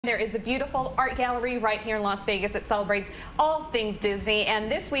There is a beautiful art gallery right here in Las Vegas that celebrates all things Disney,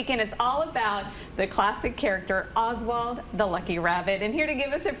 and this weekend it's all about the classic character Oswald the Lucky Rabbit. And here to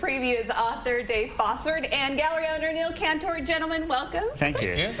give us a preview is author Dave Fossard and gallery owner Neil Cantor. Gentlemen, welcome. Thank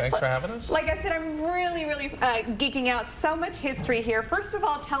you. Thanks for having us. Like I said, I'm really geeking out. So much history here. First of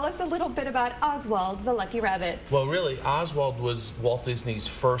all, tell us a little bit about Oswald the Lucky Rabbit. Well, really, Oswald was Walt Disney's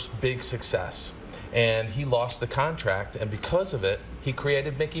first big success. And he lost the contract, and because of it, he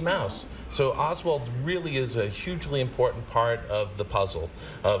created Mickey Mouse. So Oswald really is a hugely important part of the puzzle,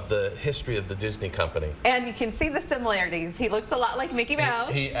 of the history of the Disney company. And you can see the similarities. He looks a lot like Mickey Mouse.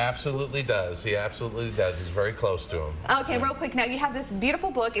 He absolutely does. He absolutely does. He's very close to him. Okay, real quick, now you have this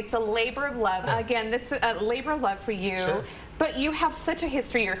beautiful book. It's a labor of love. Again, this is a labor of love for you. Sure. But you have such a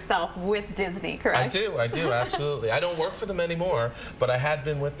history yourself with Disney, correct? I do, absolutely. I don't work for them anymore, but I had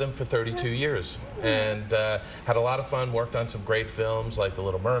been with them for 32 years and had a lot of fun, worked on some great films like The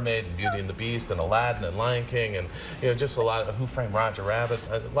Little Mermaid and Beauty and the Beast and Aladdin and Lion King and just a lot of Who Framed Roger Rabbit,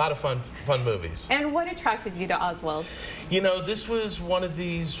 a lot of fun movies. And what attracted you to Oswald? This was one of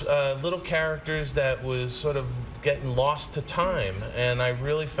these little characters that was sort of getting lost to time, and I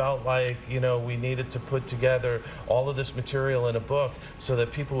really felt like we needed to put together all of this material in a book so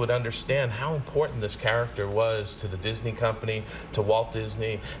that people would understand how important this character was to the Disney company, to Walt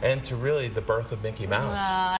Disney, and to really the birth of Mickey Mouse.